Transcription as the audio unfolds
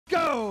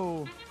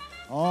go!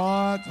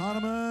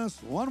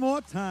 Autonomous, one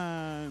more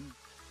time.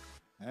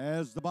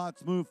 As the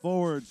bots move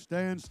forward,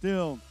 stand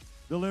still,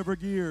 deliver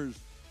gears,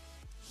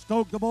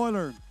 stoke the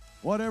boiler,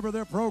 whatever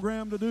they're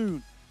programmed to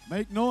do.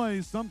 Make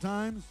noise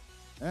sometimes,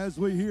 as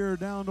we hear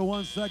down to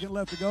 1 second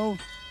left to go.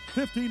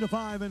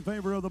 15-5 in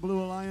favor of the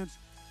Blue Alliance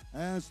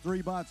as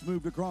three bots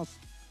moved across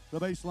the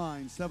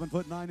baseline, 7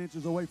 foot 9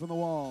 inches away from the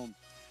wall.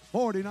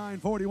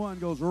 49-41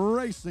 goes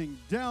racing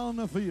down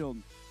the field,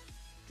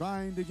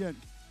 trying to get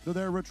to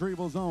their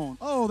retrieval zone.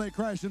 Oh, they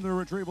crash into the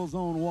retrieval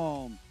zone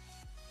wall.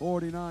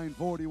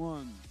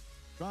 49-41,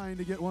 trying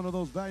to get one of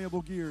those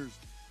valuable gears,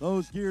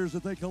 those gears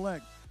that they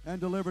collect and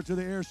deliver to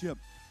the airship.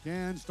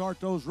 Can start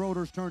those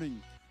rotors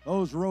turning.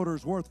 Those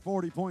rotors worth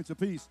 40 points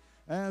apiece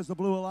as the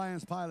Blue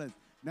Alliance pilot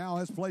now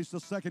has placed the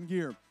second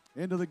gear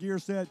into the gear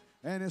set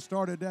and has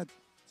started that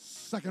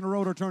second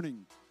rotor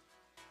turning.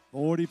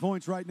 40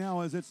 points right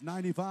now as it's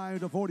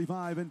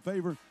 95-45 in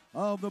favor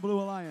of the Blue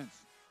Alliance.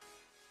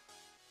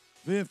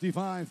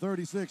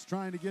 55-36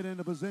 trying to get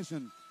into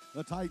position.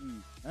 The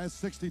Titan as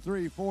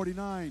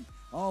 63-49.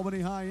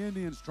 Albany High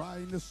Indians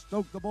trying to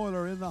stoke the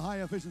boiler in the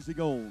high efficiency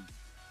goal.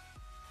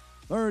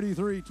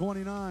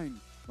 33-29.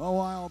 The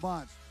Wild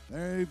Bots.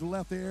 They've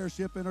left the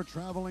airship and are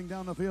traveling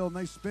down the field,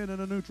 and they spin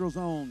in a neutral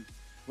zone.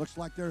 Looks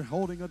like they're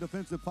holding a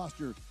defensive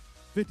posture.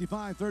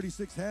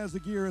 55-36 has the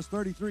gear as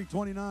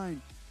 33-29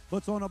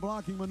 puts on a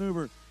blocking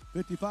maneuver.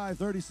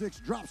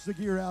 55-36 drops the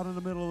gear out in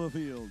the middle of the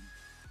field.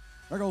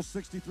 There goes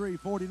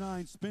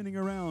 63-49 spinning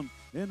around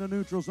in the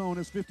neutral zone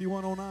as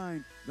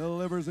 51-09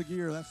 delivers a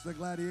gear. That's the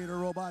Gladiator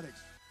Robotics.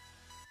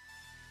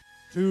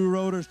 Two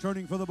rotors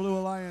turning for the Blue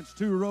Alliance,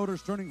 two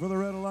rotors turning for the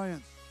Red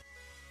Alliance.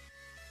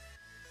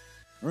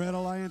 Red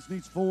Alliance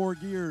needs 4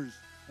 gears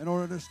in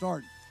order to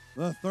start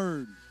the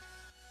third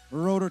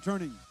rotor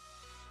turning,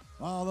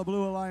 while the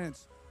Blue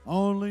Alliance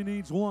only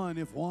needs 1.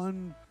 If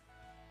 1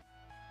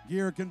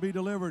 gear can be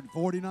delivered,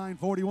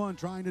 49-41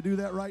 trying to do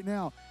that right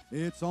now.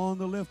 It's on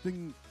the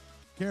lifting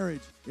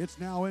carriage. It's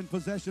now in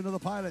possession of the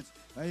pilots.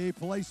 They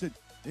place it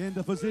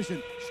into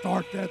position.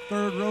 Start that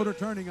third rotor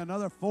turning.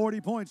 Another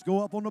 40 points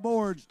go up on the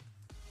boards.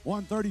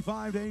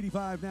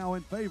 135-85 now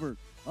in favor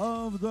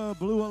of the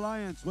Blue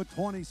Alliance with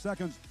 20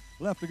 seconds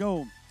left to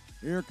go.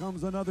 Here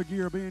comes another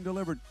gear being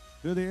delivered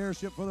to the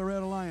airship for the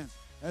Red Alliance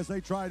as they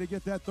try to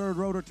get that third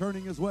rotor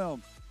turning as well.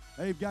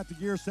 They've got the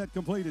gear set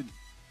completed.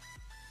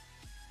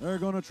 They're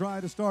going to try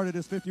to start it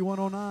as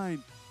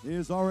 51-09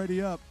 is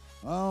already up.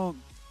 The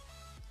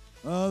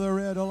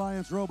Red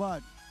Alliance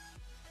robot.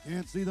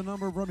 Can't see the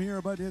number from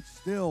here, but it's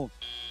still,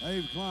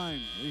 they've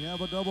climbed. We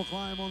have a double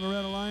climb on the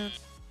Red Alliance,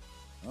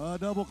 a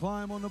double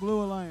climb on the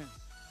Blue Alliance.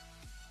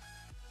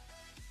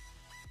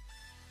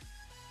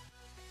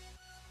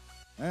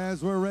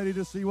 As we're ready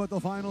to see what the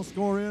final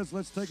score is,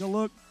 let's take a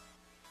look.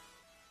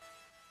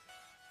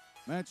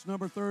 Match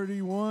number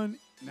 31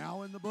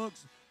 now in the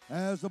books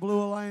as the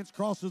Blue Alliance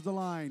crosses the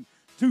line.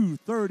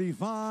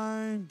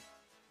 235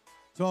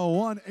 to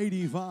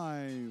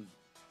 185.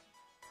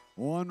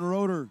 One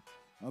rotor,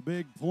 a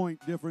big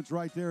point difference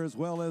right there, as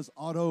well as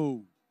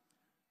auto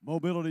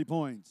mobility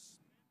points.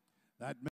 That